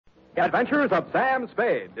Adventures of Sam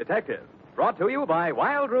Spade, Detective. Brought to you by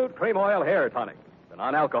Wild Root Cream Oil Hair Tonic, the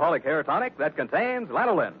non-alcoholic hair tonic that contains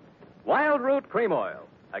lanolin. Wild Root Cream Oil.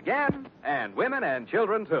 Again, and women and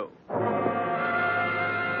children, too.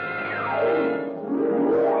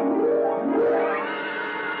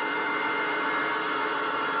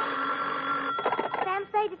 Sam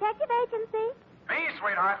Spade Detective Agency. Me,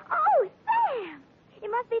 sweetheart. Oh, Sam! It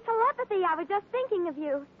must be telepathy. I was just thinking of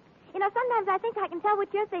you. You know, sometimes I think I can tell what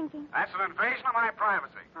you're thinking. That's an invasion of my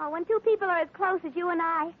privacy. Oh, when two people are as close as you and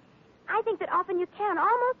I think that often you can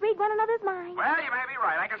almost read one another's minds. Well, you may be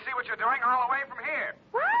right. I can see what you're doing all the way from here.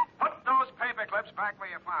 What? Put those paper clips back where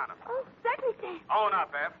you found them. Oh, certainly, Sam. Own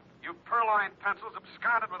up, Eph. You purloined pencils,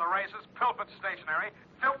 absconded with erasers, pilfered stationery,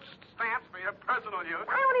 filched stamps for your personal use.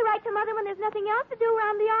 I only write to Mother when there's nothing else to do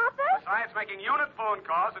around the office. Besides making unit phone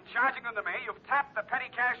calls and charging them to me, you've tapped the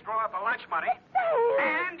petty cash drawer for lunch money.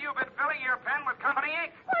 Sam! And you've been filling your pen with company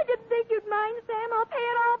ink. I didn't think you'd mind, Sam. I'll pay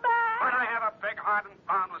it all back. But I have a big heart and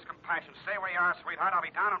boundless compassion. Stay where you are, sweetheart. I'll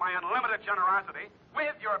be down on my unlimited generosity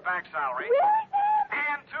with your back salary. Really,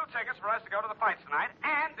 Sam? And 2 tickets for us to go to the fights tonight,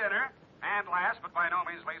 and dinner. And last, but by no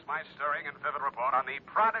means least, my stirring and vivid report on the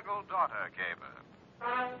Prodigal Daughter caper.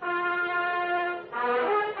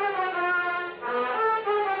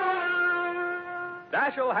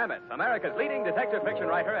 Dashiell Hammett, America's leading detective fiction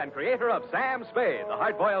writer and creator of Sam Spade, the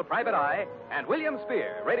hard-boiled private eye, and William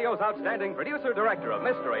Spear, radio's outstanding producer-director of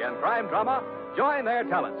mystery and crime drama, join their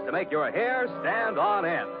talents to make your hair stand on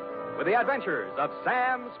end with the adventures of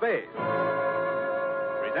Sam Spade.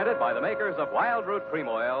 Presented by the makers of Wild Root Cream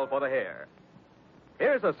Oil for the hair.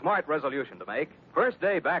 Here's a smart resolution to make. First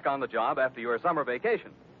day back on the job after your summer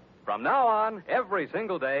vacation. From now on, every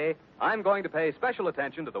single day, I'm going to pay special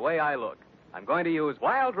attention to the way I look. I'm going to use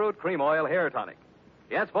Wild Root Cream Oil Hair Tonic.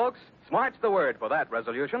 Yes, folks, smart's the word for that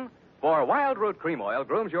resolution, for Wild Root Cream Oil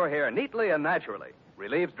grooms your hair neatly and naturally,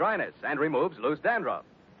 relieves dryness, and removes loose dandruff.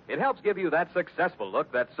 It helps give you that successful look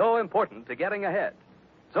that's so important to getting ahead.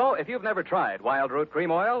 So, if you've never tried Wild Root Cream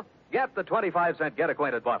Oil, get the 25-cent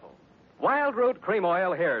get-acquainted bottle. Wild Root Cream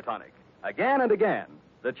Oil Hair Tonic. Again and again,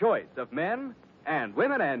 the choice of men and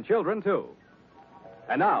women and children, too.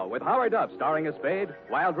 And now, with Howard Duff starring as Spade,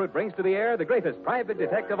 Wild Root brings to the air the greatest private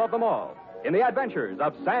detective of them all in the adventures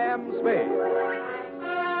of Sam Spade.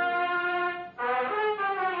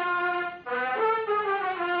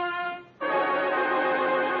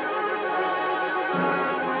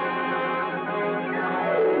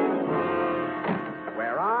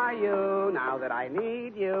 That I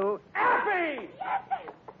need you. Effie! Yes,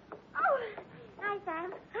 Sam. Oh, hi,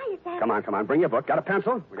 Sam. Hiya, Sam. Come on. Bring your book. Got a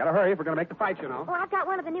pencil? We gotta hurry if we're gonna make the fight, you know. Oh, I've got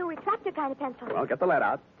one of the new retractor kind of pencils. Well, get the lead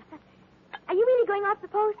out. Are you really going off the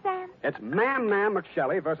post, Sam? It's Man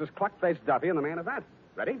McShelly versus Cluck-Faced Duffy in the main event.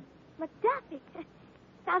 Ready? McDuffie.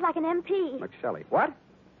 Sounds like an MP. McShelly. What?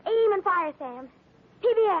 Aim and fire, Sam.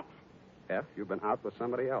 PBX. F, you've been out with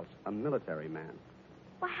somebody else. A military man.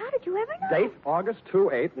 Well, how did you ever know? Date, August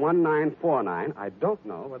 28-1949. I don't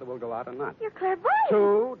know whether we'll go out or not. You're clairvoyant.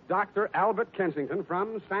 To Dr. Albert Kensington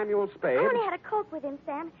from Samuel Spade. I only had a coke with him,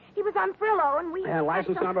 Sam. He was on Frillo, and we... And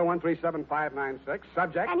license number 137596.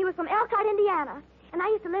 Subject? And he was from Elkhart, Indiana. And I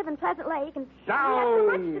used to live in Pleasant Lake, and...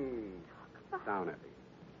 Down! Down, Effie.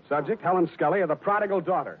 Subject, Helen Scully of the Prodigal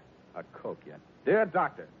Daughter. A coke yet. Dear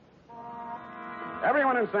Doctor,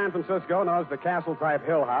 everyone in San Francisco knows the castle-type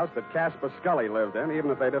hill house that Casper Scully lived in,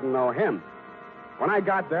 even if they didn't know him. When I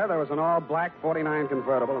got there was an all-black 49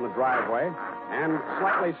 convertible in the driveway, and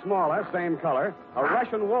slightly smaller, same color, a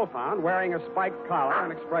Russian wolfhound wearing a spiked collar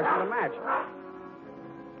and expression to match.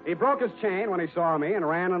 He broke his chain when he saw me and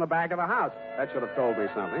ran in the back of the house. That should have told me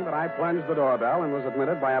something, but I plunged the doorbell and was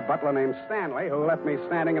admitted by a butler named Stanley, who left me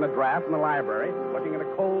standing in a draft in the library looking at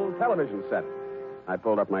a cold television set. I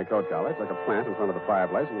pulled up my coat collar, took a plant in front of the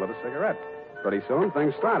fireplace, and lit a cigarette. Pretty soon,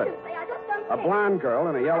 things started. A blonde girl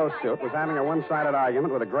in a yellow suit was having a one-sided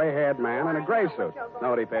argument with a gray-haired man in a gray suit.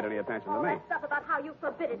 Nobody paid any attention to me. That stuff about how you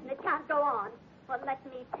forbid it and it can't go on. Well, let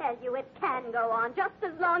me tell you, it can go on just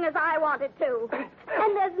as long as I want it to.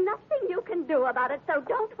 And there's nothing you can do about it, so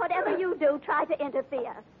don't, whatever you do, try to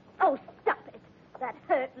interfere. Oh, stop it. That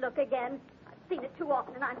hurt look again. I've seen it too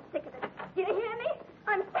often, and I'm sick of it. Do you hear me?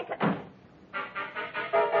 I'm sick of it.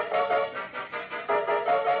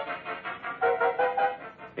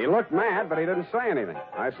 He looked mad, but he didn't say anything.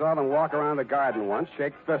 I saw them walk around the garden once,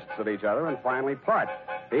 shake fists at each other, and finally part.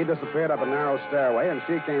 He disappeared up a narrow stairway, and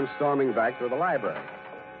she came storming back through the library.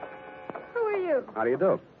 Who are you? How do you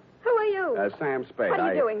do? Who are you? Sam Spade. What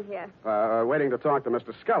are you doing here? Waiting to talk to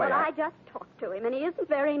Mr. Scully. Well, I just talked to him, and he isn't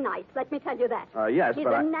very nice. Let me tell you that. Yes, He's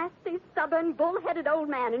but a nasty, stubborn, bull-headed old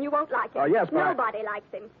man, and you won't like him. Yes, but Nobody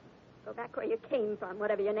likes him. Go back where you came from,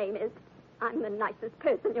 whatever your name is. I'm the nicest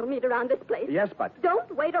person you'll meet around this place. Yes, but...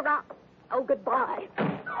 Don't wait around. Oh, goodbye.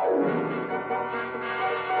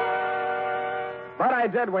 But I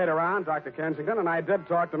did wait around, Dr. Kensington, and I did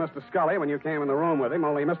talk to Mr. Scully when you came in the room with him,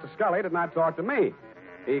 only Mr. Scully did not talk to me.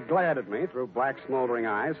 He glared at me through black, smoldering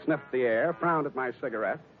eyes, sniffed the air, frowned at my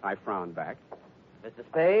cigarette. I frowned back. Mr.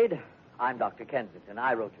 Spade, I'm Dr. Kensington.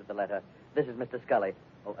 I wrote you the letter. This is Mr. Scully.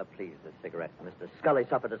 Oh, please, the cigarette. Mr. Scully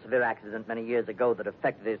suffered a severe accident many years ago that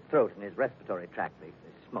affected his throat and his respiratory tract. They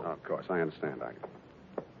smoked. Oh, of course, I understand, Doctor.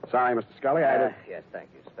 Sorry, Mr. Scully, I did... Yes, thank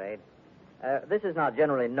you, Spade. This is not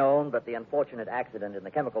generally known, but the unfortunate accident in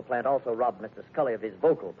the chemical plant also robbed Mr. Scully of his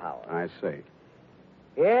vocal power. I see.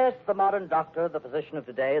 Yes, the modern doctor, the physician of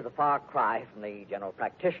today, is a far cry from the general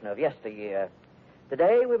practitioner of yesteryear.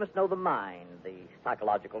 Today, we must know the mind, the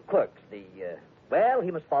psychological quirks, well,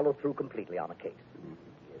 he must follow through completely on a case. Mm-hmm.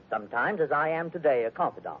 He is sometimes, as I am today, a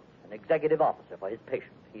confidant, an executive officer for his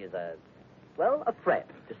patient. He is a friend,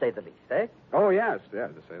 to say the least, eh? Oh, yes,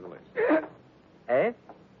 to say the least. Eh?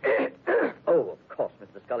 Oh, of course,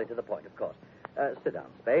 Mr. Scully, to the point, of course. Sit down,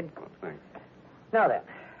 Spade. Oh, thanks. Now then,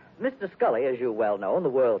 Mr. Scully, as you well know, and the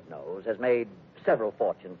world knows, has made several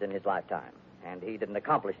fortunes in his lifetime. And he didn't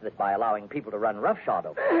accomplish this by allowing people to run roughshod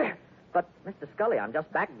over him. But, Mr. Scully, I'm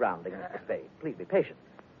just backgrounding Mr. Spade. Please be patient.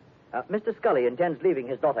 Mr. Scully intends leaving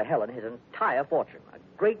his daughter Helen his entire fortune. A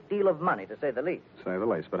great deal of money, to say the least. Say the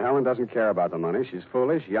least. But Helen doesn't care about the money. She's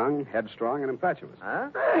foolish, young, headstrong, and impetuous. Huh?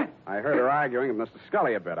 I heard her arguing with Mr.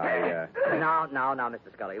 Scully a bit. Now,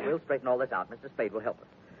 Mr. Scully. We'll straighten all this out. Mr. Spade will help us.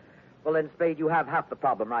 Well, then, Spade, you have half the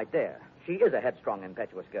problem right there. She is a headstrong,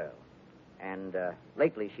 impetuous girl. And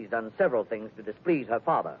lately she's done several things to displease her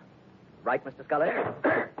father. Right, Mr. Scully?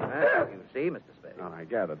 You see, Mr. Spade. Oh, I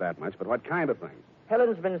gathered that much, but what kind of things?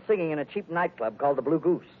 Helen's been singing in a cheap nightclub called the Blue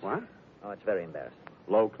Goose. What? Oh, it's very embarrassing.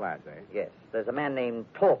 Low class, eh? Yes. There's a man named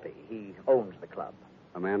Torpy. He owns the club.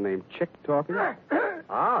 A man named Chick Torpy?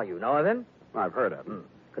 Ah, you know of him? I've heard of him.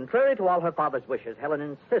 Contrary to all her father's wishes, Helen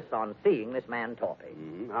insists on seeing this man Torpy.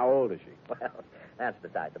 Mm-hmm. How old is she? Well, that's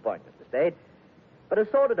beside the point, Mr. Spade. But a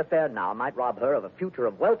sordid affair now might rob her of a future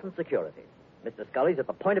of wealth and security. Mr. Scully's at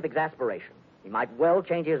the point of exasperation. He might well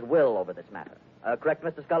change his will over this matter. Correct,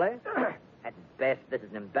 Mr. Scully? At best, this is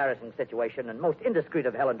an embarrassing situation, and most indiscreet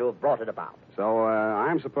of Helen to have brought it about. So,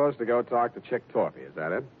 I'm supposed to go talk to Chick Torpy, is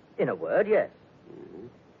that it? In a word, yes. Mm-hmm.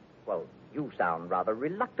 Well, you sound rather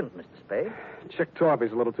reluctant, Mr. Spade. Chick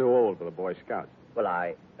Torpy's a little too old for the Boy Scouts.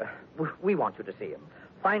 Well, we want you to see him.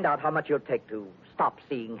 Find out how much it'll take to stop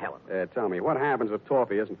seeing Helen. Tell me, what happens if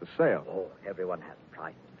Torpy isn't for sale? Oh, everyone has a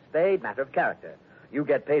price, Mr. Spade. Matter of character. You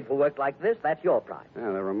get paid for work like this, that's your price.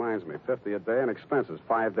 Yeah, that reminds me. 50 a day and expenses.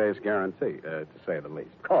 5 days guarantee, to say the least.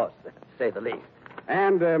 Of course, to say the least.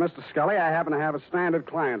 And, Mr. Scully, I happen to have a standard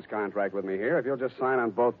client's contract with me here. If you'll just sign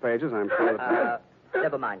on both pages, I'm sure that...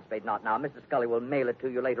 Never mind, Spade, not now. Mr. Scully will mail it to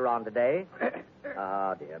you later on today.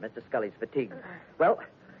 Ah, dear, Mr. Scully's fatigued. Well,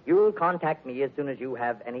 you'll contact me as soon as you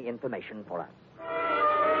have any information for us.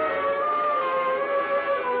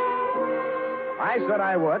 I said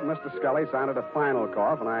I would. Mr. Scully sounded a final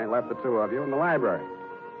cough, and I left the two of you in the library.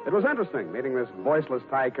 It was interesting, meeting this voiceless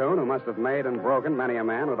tycoon who must have made and broken many a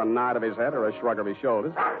man with a nod of his head or a shrug of his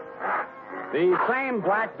shoulders. The same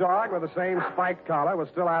black dog with the same spiked collar was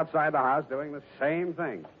still outside the house doing the same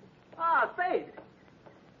thing. Ah, Spade.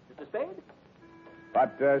 Mr. Spade?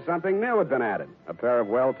 But something new had been added. A pair of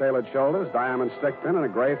well-tailored shoulders, diamond stick pin, and a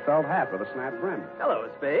gray felt hat with a snap brim. Hello,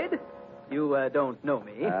 Spade. You don't know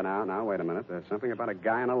me. Now, wait a minute. There's something about a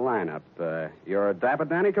guy in a lineup. You're Dapper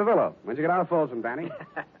Danny Cavillo. When'd you get out of Folsom, Danny?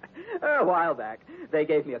 A while back. They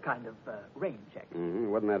gave me a kind of rain check. Mm-hmm.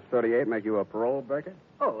 Wouldn't that 38 make you a parole breaker?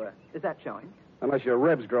 Oh, is that showing? Unless your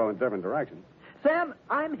ribs grow in different directions. Sam,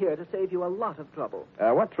 I'm here to save you a lot of trouble.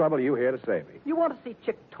 What trouble are you here to save me? You want to see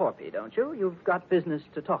Chick Torpy, don't you? You've got business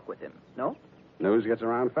to talk with him, no? News gets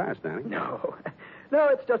around fast, Danny. No. No,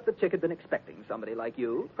 it's just that Chick had been expecting somebody like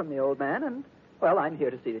you from the old man, and, well, I'm here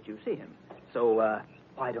to see that you see him. So,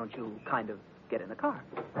 why don't you kind of get in the car?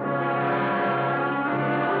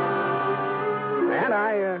 And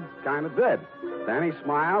I kind of did. Danny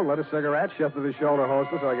smiled, lit a cigarette, shifted his shoulder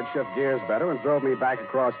holster so I could shift gears better, and drove me back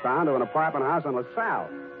across town to an apartment house on LaSalle,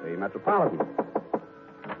 the Metropolitan.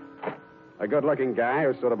 A good-looking guy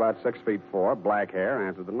who stood about 6'4", black hair,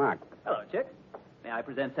 answered the knock. Hello, Chick. May I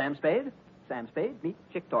present Sam Spade? Sam Spade, meet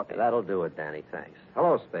Chick Torpy. That'll do it, Danny, thanks.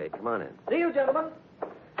 Hello, Spade. Come on in. See you, gentlemen.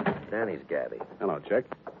 Danny's Gabby. Hello, Chick.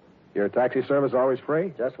 Your taxi service always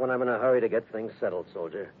free? Just when I'm in a hurry to get things settled,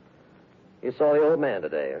 soldier. You saw the old man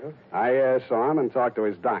today, huh? I saw him and talked to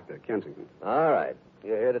his doctor, Kensington. All right.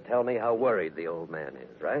 You're here to tell me how worried the old man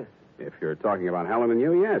is, right? If you're talking about Helen and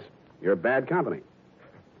you, yes. You're bad company.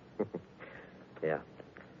 Yeah.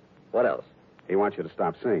 What else? He wants you to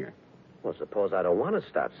stop seeing her. Well, suppose I don't want to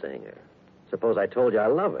stop seeing her. Suppose I told you I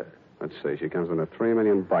love her. Let's see. She comes into $3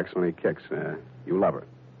 million when he kicks. You love her.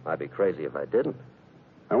 I'd be crazy if I didn't.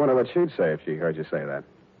 I wonder what she'd say if she heard you say that.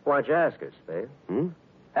 Why don't you ask her, Spade? Hmm?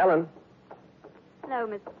 Helen. Hello,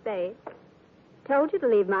 Mr. Spade. Told you to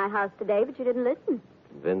leave my house today, but you didn't listen.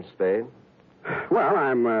 Vince Spade? Well,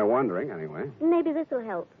 I'm wondering, anyway. Maybe this will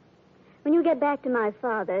help. When you get back to my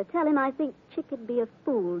father, tell him I think Chick would be a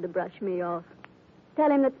fool to brush me off.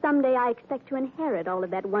 Tell him that someday I expect to inherit all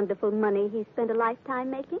of that wonderful money he spent a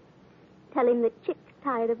lifetime making. Tell him that Chick's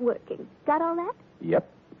tired of working. Got all that? Yep.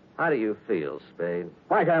 How do you feel, Spade?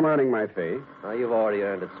 Like I'm earning my fee. Well, you've already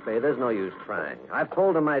earned it, Spade. There's no use trying. I've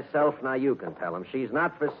told her myself, now you can tell him. She's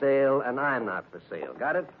not for sale, and I'm not for sale.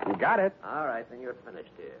 Got it? You got it. All right, then you're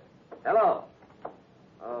finished here. Hello.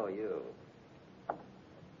 Oh, you.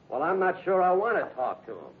 Well, I'm not sure I want to talk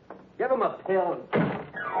to him. Give him a pill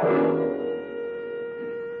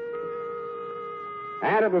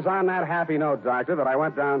And it was on that happy note, Doctor, that I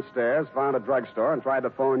went downstairs, found a drugstore, and tried to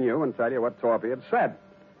phone you and tell you what Torpy had said.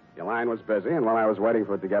 Your line was busy, and while I was waiting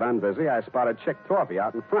for it to get unbusy, I spotted Chick Torpy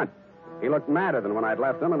out in front. He looked madder than when I'd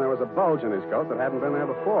left him, and there was a bulge in his coat that hadn't been there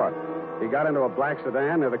before. He got into a black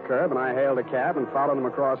sedan near the curb, and I hailed a cab and followed him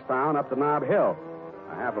across town up to Nob Hill.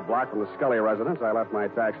 A half a block from the Scully residence, I left my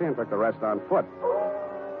taxi and took the rest on foot.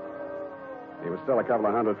 He was still a couple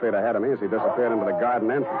of 100 feet ahead of me as he disappeared into the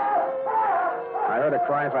garden entrance. I heard a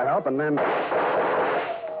cry for help, and then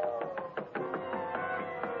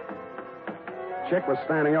Chick was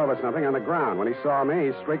standing over something on the ground. When he saw me,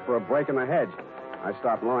 he shrieked for a break in the hedge. I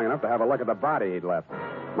stopped long enough to have a look at the body he'd left.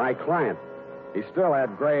 My client. He still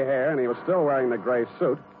had gray hair, and he was still wearing the gray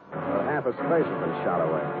suit, but half his face had been shot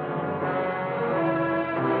away.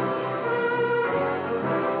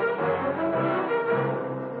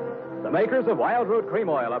 The makers of Wild Root Cream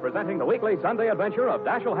Oil are presenting the weekly Sunday adventure of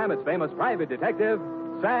Dashiell Hammett's famous private detective,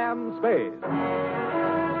 Sam Spade.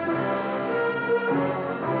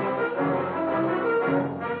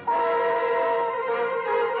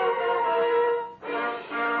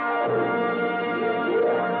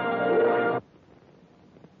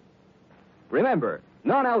 Remember,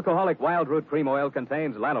 non-alcoholic Wild Root Cream Oil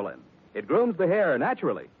contains lanolin. It grooms the hair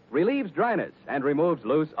naturally, relieves dryness, and removes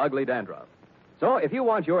loose, ugly dandruff. So if you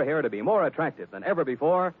want your hair to be more attractive than ever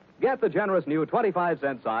before, get the generous new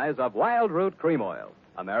 25-cent size of Wild Root Cream Oil,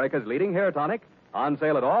 America's leading hair tonic, on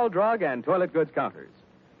sale at all drug and toilet goods counters.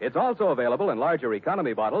 It's also available in larger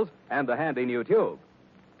economy bottles and the handy new tube.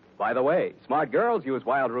 By the way, smart girls use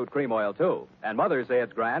Wild Root Cream Oil, too, and mothers say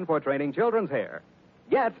it's grand for training children's hair.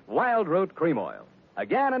 Get Wild Root Cream Oil.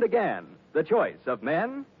 Again and again, the choice of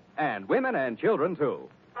men and women and children, too.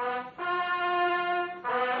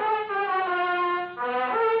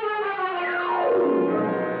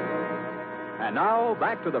 And now,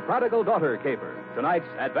 back to the Prodigal Daughter caper. Tonight's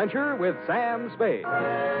adventure with Sam Spade.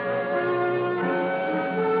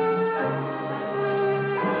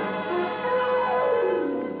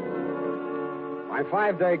 My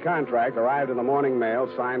 5-day contract arrived in the morning mail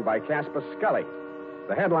signed by Casper Scully.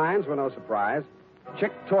 The headlines were no surprise.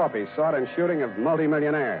 Chick Torpy sought in shooting of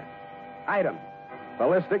multimillionaire. Item: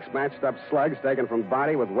 ballistics matched up slugs taken from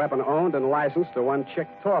body with weapon owned and licensed to one Chick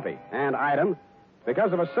Torpy. And item: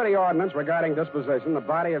 because of a city ordinance regarding disposition, the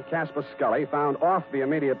body of Casper Scully, found off the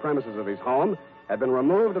immediate premises of his home, had been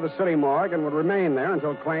removed to the city morgue and would remain there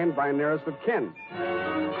until claimed by nearest of kin.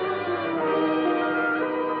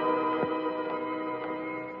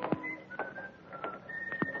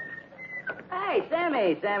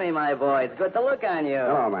 Hey, Sammy, my boy. It's good to look on you.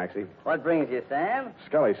 Hello, Maxie. What brings you, Sam?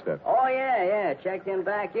 Scully stiff. Oh, yeah. Checked him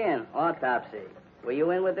back in. Autopsy. Were you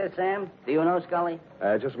in with this, Sam? Do you know Scully?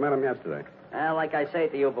 Just met him yesterday. Like I say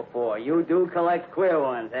to you before, you do collect queer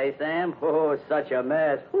ones, eh, Sam? Oh, such a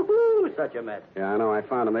mess. Woo-hoo, such a mess. Yeah, I know. I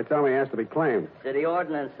found him. They tell me he has to be claimed. City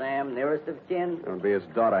ordinance, Sam. Nearest of kin. It would be his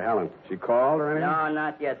daughter, Helen. She called or anything? No,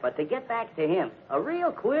 not yet. But to get back to him, a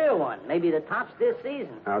real queer one. Maybe the tops this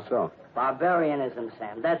season. How so? Barbarianism,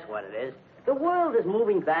 Sam. That's what it is. The world is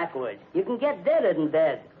moving backwards. You can get deader than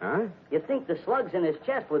dead. Huh? You'd think the slugs in his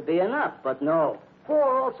chest would be enough, but no.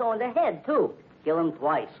 4 also in the head, too. Kill him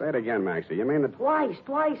twice. Say it again, Maxie. You mean that... Twice,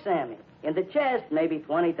 Sammy. In the chest, maybe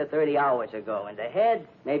 20 to 30 hours ago. In the head,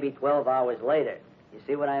 maybe 12 hours later. You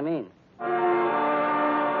see what I mean? I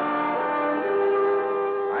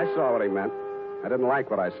saw what he meant. I didn't like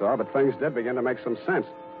what I saw, but things did begin to make some sense.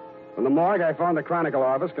 From the morgue, I phoned the Chronicle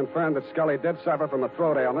office, confirmed that Scully did suffer from a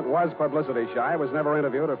throat ailment, was publicity shy, was never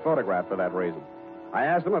interviewed or photographed for that reason. I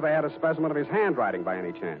asked them if they had a specimen of his handwriting by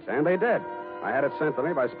any chance, and they did. I had it sent to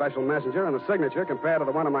me by special messenger, and the signature, compared to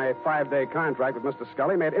the one on my 5-day contract with Mr.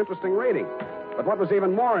 Scully, made interesting reading. But what was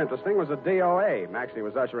even more interesting was the DOA Maxie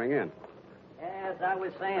was ushering in. As I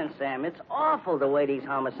was saying, Sam, it's awful the way these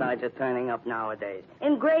homicides are turning up nowadays.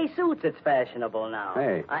 In gray suits, it's fashionable now.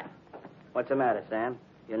 Hey. What's the matter, Sam?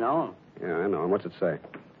 You know him? Yeah, I know him. What's it say?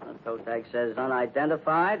 The toe tag says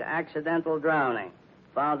unidentified, accidental drowning.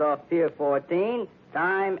 Found off Pier 14,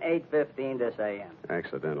 time 8:15 this a.m.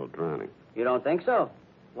 Accidental drowning. You don't think so?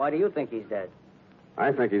 Why do you think he's dead?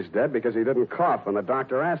 I think he's dead because he didn't cough when the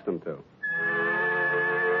doctor asked him to.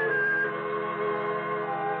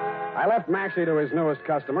 I left Maxie to his newest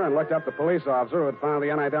customer and looked up the police officer who had found the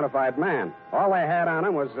unidentified man. All they had on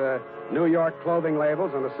him was New York clothing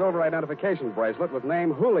labels and a silver identification bracelet with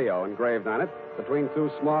name Julio engraved on it between two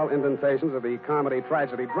small indentations of the comedy,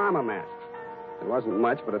 tragedy, drama masks. It wasn't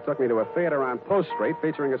much, but it took me to a theater on Post Street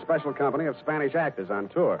featuring a special company of Spanish actors on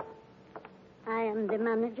tour. I am the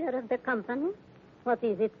manager of the company. What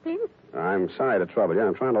is it, please? I'm sorry to trouble you.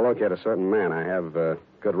 I'm trying to locate a certain man. I have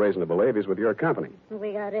good reason to believe he's with your company.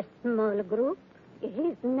 We are a small group.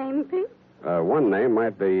 His name, please? One name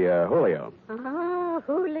might be Julio. Oh,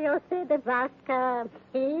 Julio C. de Vaca.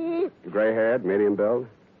 He's... Gray-haired, medium build?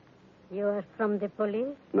 You are from the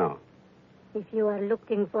police? No. If you are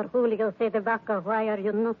looking for Julio C. de Vaca, why are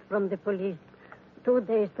you not from the police? 2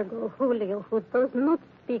 days ago, Julio, who does not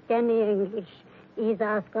speak any English, is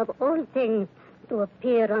asked of all things to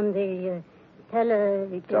appear on the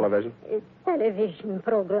television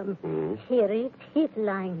program. Mm-hmm. Here is his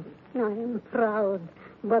line. I am proud.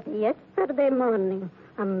 But yesterday morning,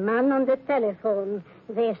 a man on the telephone,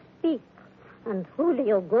 they speak, and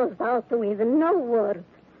Julio goes out with no word.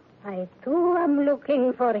 I, too, am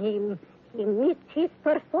looking for him. He missed his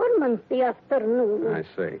performance the afternoon. I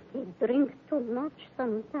see. He drinks too much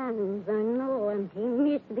sometimes, I know, and he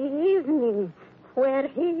missed the evening. Where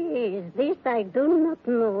he is, this I do not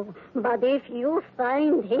know. But if you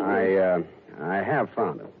find him... I have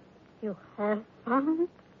found him. You have found?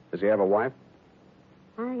 Does he have a wife?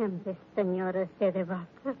 I am the Senora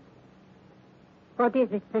Cedevaca. What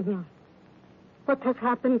is it, senor? What has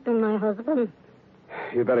happened to my husband?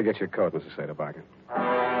 You better get your coat, Mrs. Cedevaca.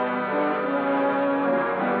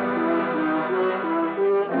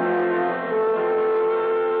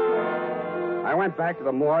 I went back to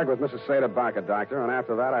the morgue with Mrs. Cedevaca, doctor, and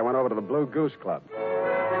after that I went over to the Blue Goose Club.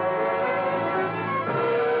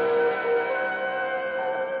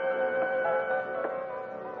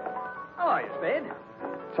 How are you, Spade?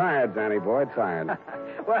 Tired, Danny boy, tired.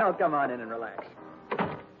 Well, come on in and relax.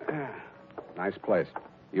 Nice place.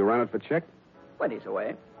 You run it for Chick? When he's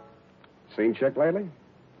away. Seen Chick lately?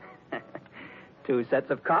 2 sets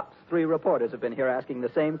of cops, 3 reporters have been here asking the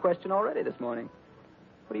same question already this morning.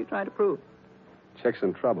 What are you trying to prove? Chick's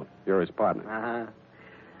in trouble. You're his partner. Uh-huh.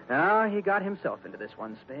 Now, he got himself into this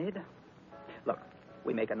one, Spade. Look,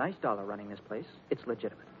 we make a nice dollar running this place. It's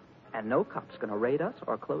legitimate. And no cop's going to raid us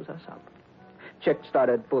or close us up. Chick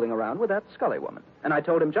started fooling around with that Scully woman. And I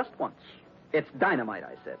told him just once. It's dynamite,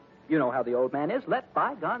 I said. You know how the old man is. Let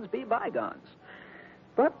bygones be bygones.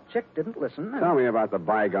 But Chick didn't listen. Tell me about the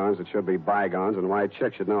bygones that should be bygones and why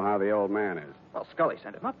Chick should know how the old man is. Well, Scully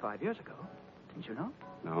sent him up 5 years ago. Didn't you know?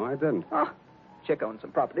 No, I didn't. Oh, Chick owned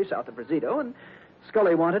some property south of Brazito, and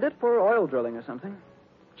Scully wanted it for oil drilling or something.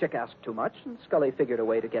 Chick asked too much, and Scully figured a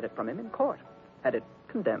way to get it from him in court. Had it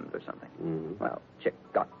condemned or something. Mm-hmm. Well, Chick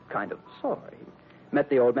got kind of sore. He met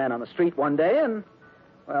the old man on the street one day, and,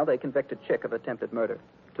 well, they convicted Chick of attempted murder.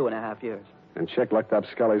 2.5 years. And Chick looked up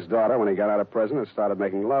Scully's daughter when he got out of prison and started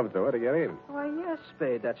making love to her to get even. Why, yes,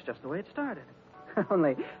 Spade, that's just the way it started.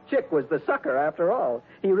 Only Chick was the sucker after all.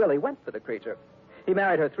 He really went for the creature. He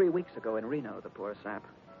married her 3 weeks ago in Reno, the poor sap.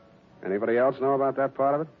 Anybody else know about that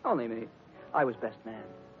part of it? Only me. I was best man.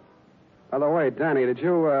 By the way, Danny, did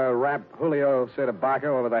you rap Julio Cedevaca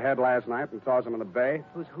over the head last night and toss him in the bay?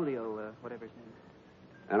 Who's Julio, whatever his name is?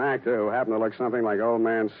 An actor who happened to look something like old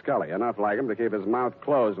man Scully. Enough like him to keep his mouth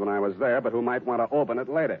closed when I was there, but who might want to open it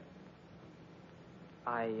later.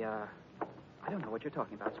 I don't know what you're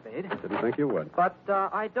talking about, Spade. Didn't think you would. But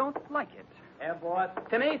I don't like it. Yeah, boss.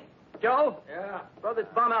 Timmy? Joe? Yeah. Throw this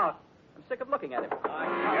bum out. I'm sick of looking at him. Get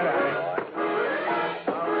out of here.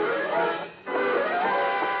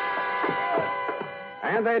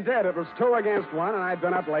 And they did. It was 2 against 1, and I'd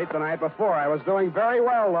been up late the night before. I was doing very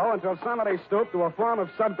well, though, until somebody stooped to a form of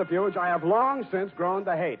subterfuge I have long since grown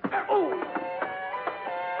to hate. I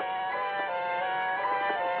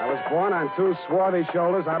was born on 2 swarthy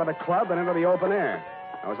shoulders out of the club and into the open air.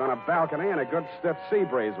 I was on a balcony, and a good stiff sea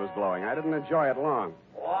breeze was blowing. I didn't enjoy it long.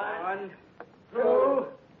 1, 2,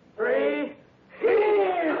 3.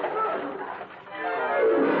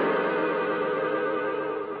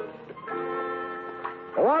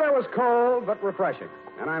 The water was cold but refreshing,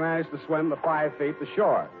 and I managed to swim the 5 feet to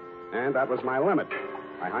shore. And that was my limit.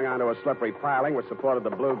 I hung onto a slippery piling which supported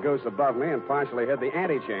the Blue Goose above me and partially hid the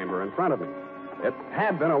antechamber in front of me. It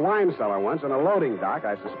had been a wine cellar once and a loading dock,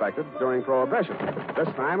 I suspected, during Prohibition. This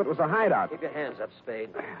time it was a hideout. Keep your hands up, Spade.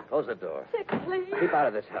 Close the door. Chick, please. Keep out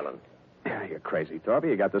of this, Helen. You're crazy, Torpy.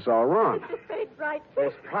 You got this all wrong. Mr. Spade's right,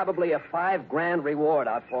 There's Chick. probably a $5,000 reward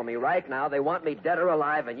out for me right now. They want me dead or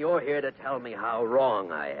alive, and you're here to tell me how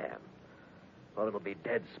wrong I am. Well, it'll be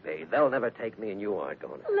dead, Spade. They'll never take me, and you aren't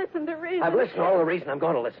going to. Listen to reason. I've listened to all the reason I'm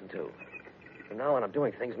going to listen to. From now on, I'm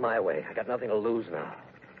doing things my way. I got nothing to lose now.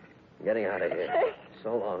 I'm getting out of here.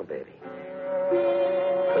 So long, baby. Could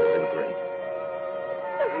have been great.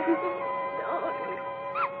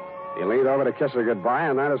 He leaned over to kiss her goodbye,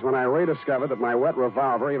 and that is when I rediscovered that my wet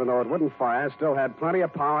revolver, even though it wouldn't fire, still had plenty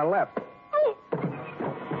of power left.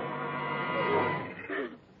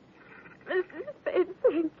 Mr. Spade,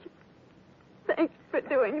 thank you. Thanks for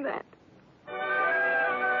doing that.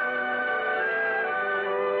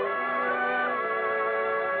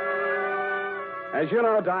 As you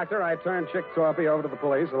know, Doctor, I turned Chick Torpy over to the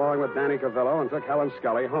police along with Danny Cavillo and took Helen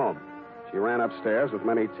Scully home. She ran upstairs with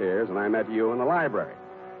many tears, and I met you in the library.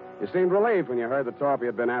 You seemed relieved when you heard that Torpy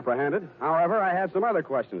had been apprehended. However, I had some other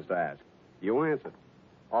questions to ask. You answered.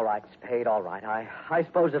 All right, Spade, all right. I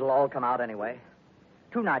suppose it'll all come out anyway.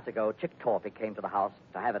 2 nights ago, Chick Torpy came to the house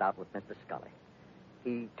to have it out with Mr. Scully.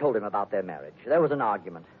 He told him about their marriage. There was an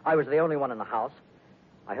argument. I was the only one in the house.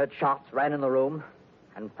 I heard shots, ran in the room,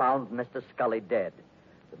 and found Mr. Scully dead.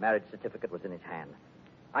 The marriage certificate was in his hand.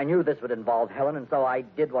 I knew this would involve Helen, and so I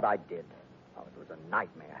did what I did. Oh, it was a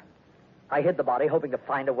nightmare. I hid the body, hoping to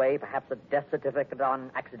find a way, perhaps a death certificate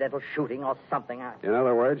on accidental shooting or something. In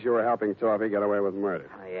other words, you were helping Torpy get away with murder.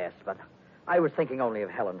 Yes, but I was thinking only of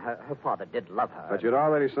Helen. Her father did love her. But you'd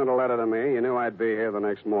already sent a letter to me. You knew I'd be here the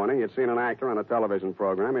next morning. You'd seen an actor on a television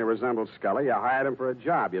program. He resembled Scully. You hired him for a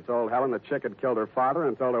job. You told Helen that Chick had killed her father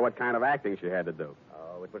and told her what kind of acting she had to do.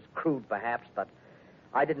 Oh, it was crude, perhaps, but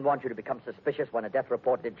I didn't want you to become suspicious when a death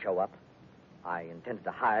report did show up. I intended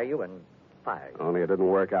to hire you and fire you. Only it didn't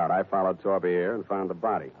work out. I followed Torpy here and found the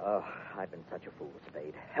body. Oh, I've been such a fool,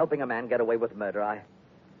 Spade. Helping a man get away with murder,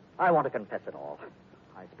 I want to confess it all.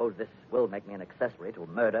 I suppose this will make me an accessory to a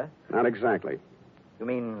murder. Not exactly. You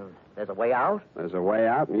mean there's a way out? There's a way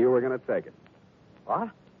out, and you were going to take it. What?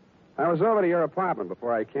 I was over to your apartment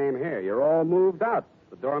before I came here. You're all moved out.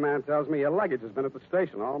 The doorman tells me your luggage has been at the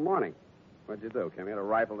station all morning. What'd you do? Came here to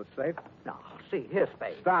rifle the safe? No, see, here,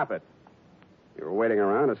 Spade. Stop it. You were waiting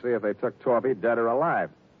around to see if they took Torpy dead or alive.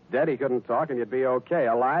 Dead, he couldn't talk, and you'd be okay.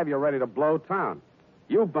 Alive, you're ready to blow town.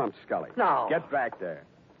 You bumped Scully. No. Get back there.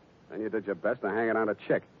 Then you did your best to hang it on a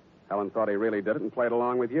chick. Helen thought he really did it and played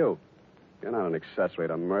along with you. You're not an accessory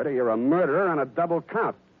to murder. You're a murderer on a double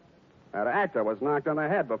count. That actor was knocked on the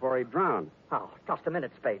head before he drowned. Oh, just a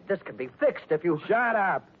minute, Spade. This can be fixed if you... Shut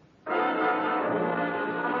up.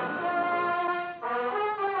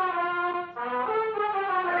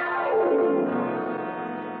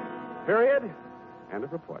 Period. End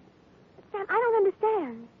of report. Sam, I don't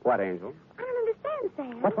understand. What, Angel? I don't understand,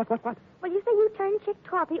 Sam. What? Well, you say you turned Chick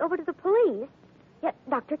Torpy over to the police, yet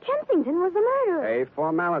Dr. Kensington was the murderer. A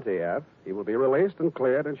formality, F. He will be released and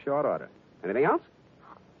cleared in short order. Anything else?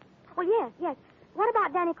 Well, yes. What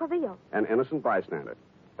about Danny Corvillo? An innocent bystander.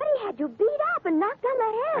 But he had you beat up and knocked on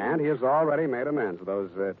the head. And he has already made amends with those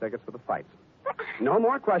tickets for the fights. But No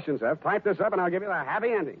more questions, F. Type this up and I'll give you the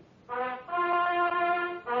happy ending.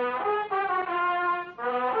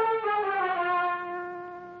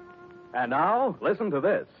 And now, listen to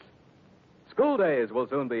this. School days will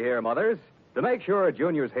soon be here, mothers. To make sure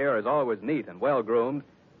Junior's hair is always neat and well-groomed,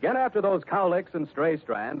 get after those cowlicks and stray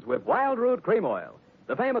strands with Wild Root Cream Oil,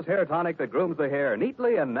 the famous hair tonic that grooms the hair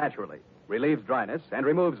neatly and naturally, relieves dryness, and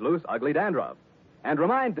removes loose, ugly dandruff. And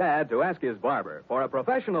remind Dad to ask his barber for a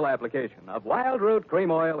professional application of Wild Root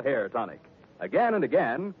Cream Oil Hair Tonic. Again and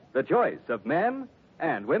again, the choice of men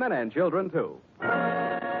and women and children, too.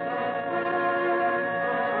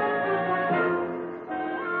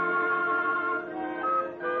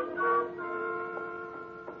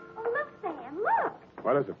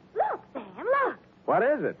 What is it? Look, Sam, look. What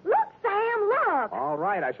is it? Look, Sam, look. All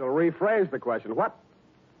right, I shall rephrase the question. What?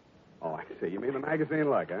 Oh, I see. You mean the magazine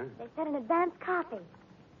Look, huh? They said an advance copy.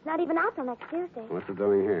 It's not even out till next Tuesday. What's it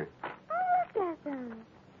doing here? Oh, look at them.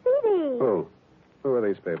 CDs. Who? Who are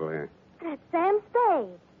these people here? That's Sam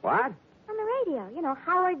Spade. What? On the radio. You know,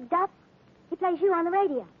 Howard Duff. He plays you on the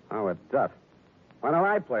radio. Howard Duff. Why don't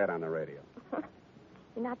I play it on the radio?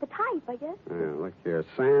 You're not the type, I guess. Yeah, look here.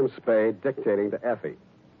 Sam Spade dictating to Effie.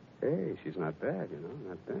 Hey, she's not bad,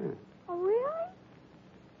 not bad. Oh, really?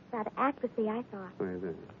 That actressy, I thought. What is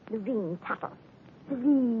it? Levine Tuttle.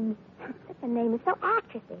 Levine. The name is so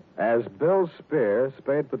actressy. As Bill Spear,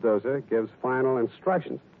 Spade producer, gives final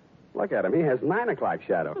instructions. Look at him. He has 9 o'clock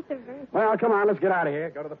shadow. Well, come on, let's get out of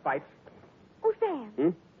here. Go to the fights. Oh, Sam.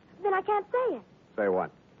 Then I can't say it. Say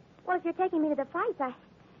what? Well, if you're taking me to the fights,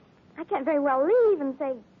 I can't very well leave and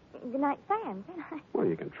say goodnight, Sam, can I? Well,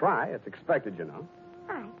 you can try. It's expected, All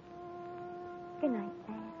right. Good night,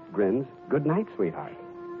 Sam. Grins. Good night, sweetheart.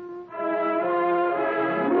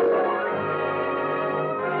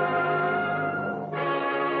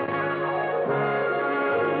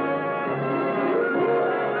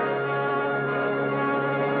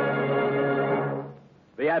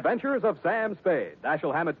 The Adventures of Sam Spade,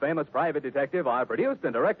 Dashiell Hammett's famous private detective, are produced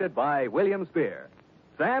and directed by William Spear.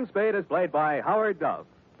 Sam Spade is played by Howard Duff.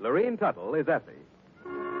 Lorene Tuttle is Effie.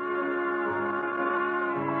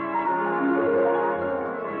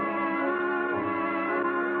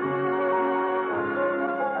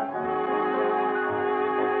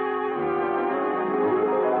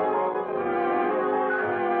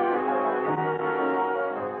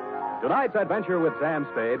 Tonight's adventure with Sam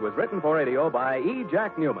Spade was written for radio by E.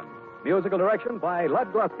 Jack Newman. Musical direction by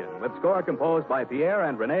Lud Gluskin, with score composed by Pierre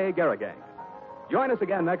and Renee Garrigang. Join us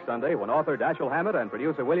again next Sunday when author Dashiell Hammett and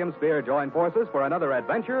producer William Spear join forces for another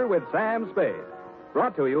adventure with Sam Spade.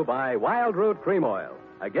 Brought to you by Wild Root Cream Oil.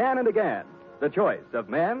 Again and again, the choice of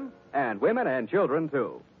men and women and children,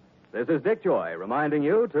 too. This is Dick Joy reminding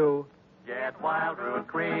you to get Wild Root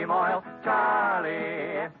Cream Oil,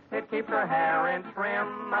 Charlie. It keeps her hair in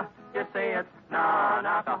trim. You see, it's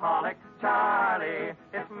non-alcoholic, Charlie.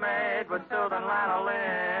 It's made with soothing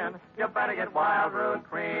lanolin. You better get Wild Root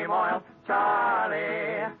Cream Oil,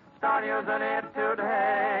 Charlie. Start using it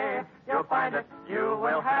today. You'll find that you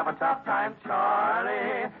will have a tough time,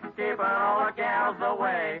 Charlie, keeping all the gals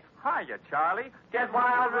away. Hiya, Charlie. Get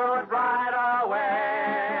Wild Root right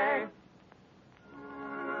away.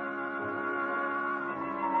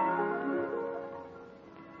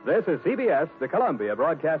 This is CBS, the Columbia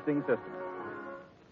Broadcasting System.